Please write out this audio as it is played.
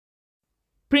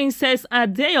Princess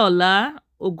Adeola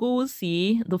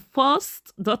Ogunwusi, the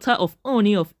first daughter of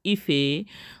Ooni of Ife,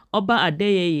 Oba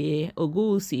Adeyeye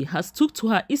Ogunwusi, has took to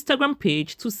her Instagram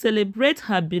page to celebrate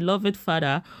her beloved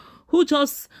father, who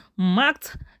just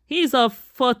marked his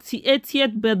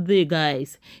 48th birthday,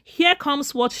 guys. Here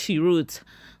comes what she wrote.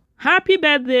 Happy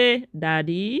birthday,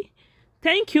 Daddy.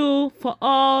 Thank you for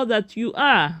all that you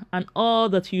are and all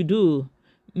that you do.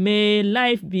 May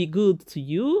life be good to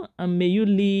you and may you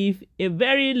live a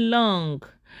very long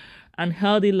and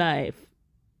healthy life.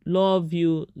 Love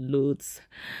you loads.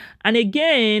 And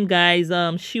again, guys,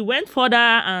 she went further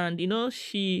and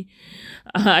she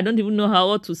I don't even know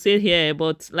what to say here,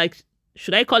 but like,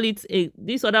 should I call it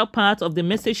this other part of the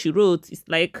message she wrote is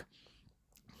like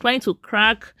trying to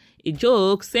crack a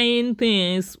joke, saying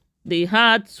things they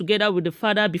had together with the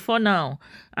father before now.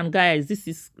 And guys, this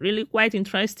is really quite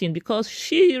interesting because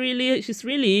she's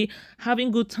really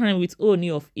having good time with Ooni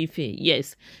of Ife.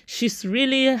 Yes, she's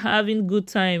really having good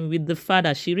time with the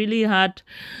father. She really had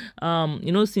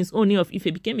since Ooni of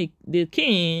Ife became the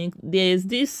king, there's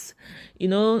this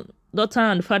daughter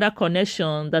and father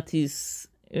connection that is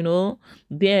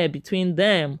there between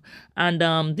them.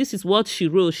 And this is what she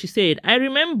wrote. She said, I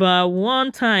remember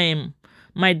one time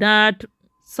my dad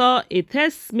saw a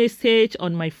text message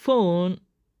on my phone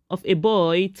of a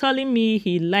boy telling me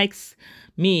he likes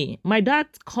me. My dad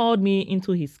called me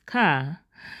into his car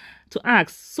to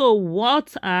ask, so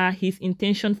what are his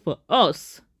intentions for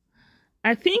us?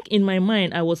 I think in my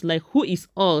mind, I was like, who is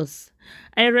us?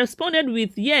 I responded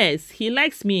with, yes, he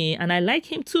likes me and I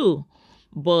like him too.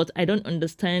 But I don't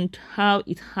understand how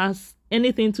it has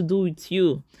anything to do with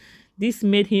you. This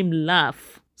made him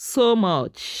laugh so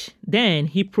much. Then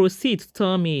he proceeded to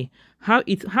tell me how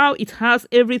it has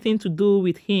everything to do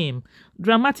with him.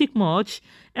 Dramatic much,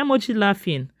 emoji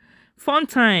laughing, fun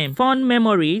time, fun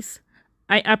memories.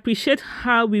 I appreciate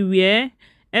how we were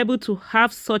able to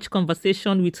have such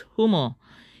conversation with humor.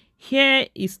 Here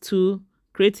is to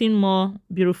creating more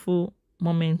beautiful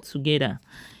moments together.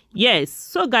 Yes,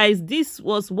 so guys, this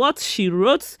was what she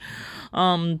wrote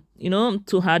to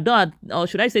her dad, or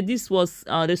should I say this was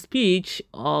the speech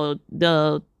or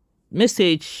the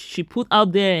message she put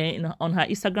out there on her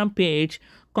Instagram page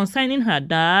concerning her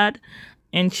dad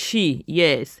and she.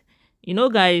 Yes,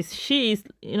 guys, she is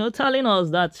telling us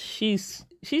that she's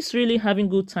really having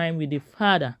good time with the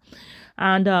father.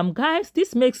 And guys,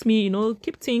 this makes me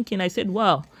keep thinking. I said,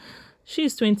 wow,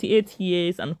 she's 28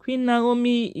 years and Queen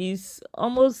Naomi is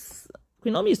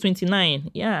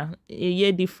 29. Yeah, a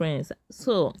year difference.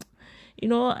 So,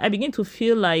 I begin to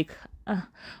feel like,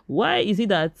 why is it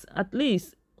that at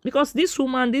least, because this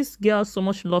girl so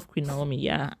much love Queen Naomi.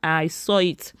 Yeah, I saw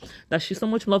it, that she so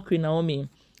much love Queen Naomi.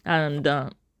 And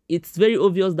it's very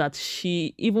obvious that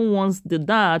she even wants the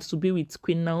dad to be with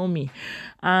Queen Naomi.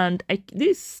 And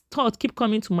this thought keep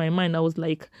coming to my mind. I was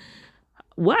like,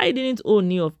 why didn't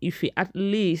Ooni of Ife at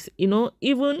least,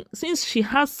 even since she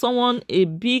has someone, a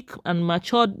big and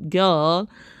matured girl,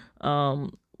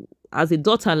 as a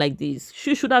daughter like this,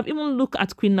 she should have even looked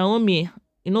at Queen Naomi.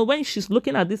 When she's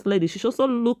looking at this lady, she should also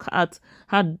look at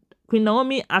her Queen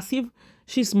Naomi as if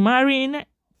she's marrying,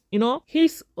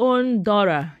 his own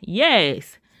daughter.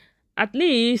 Yes. At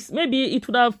least maybe it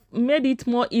would have made it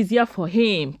more easier for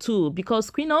him too,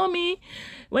 because Queen Naomi,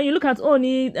 when you look at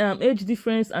Ooni age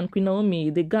difference and Queen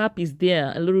Naomi, the gap is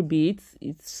there a little bit.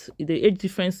 The age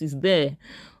difference is there,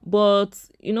 but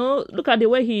look at the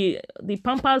way the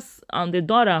pampers on the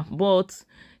daughter. But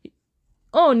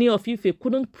Ooni of Ife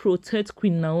couldn't protect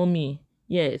Queen Naomi.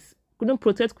 Yes, couldn't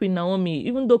protect Queen Naomi,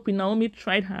 even though Queen Naomi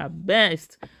tried her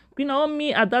best. Queen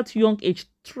Naomi at that young age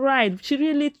tried. She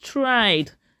really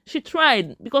tried. She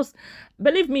tried, because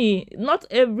believe me, not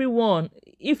everyone,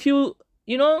 if you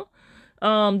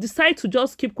decide to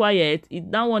just keep quiet,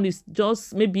 that one is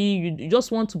just, maybe you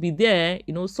just want to be there,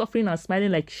 suffering and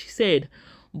smiling like she said.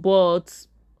 But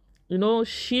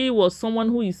she was someone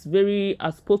who is very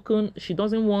outspoken. She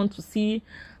doesn't want to see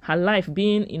her life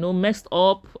being messed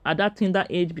up at that tender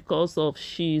age because of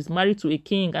she's married to a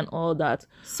king and all that.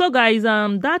 So guys,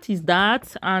 that is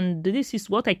that, and this is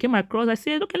what I came across. I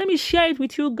said, okay, let me share it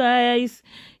with you guys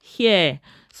here.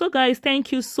 So guys,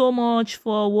 thank you so much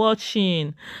for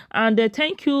watching, and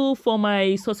thank you for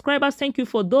my subscribers. Thank you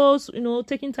for those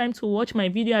taking time to watch my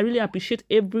video. I really appreciate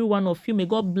every one of you. May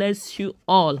God bless you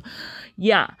all.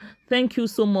 Yeah, thank you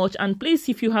so much. And please,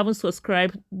 if you haven't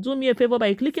subscribed, do me a favor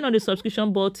by clicking on the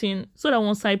subscription button, so that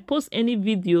once I post any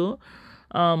video,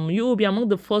 you will be among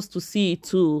the first to see it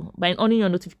too, by on your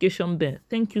notification bell.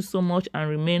 Thank you so much and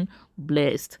remain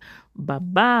blessed. Bye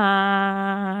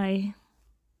bye.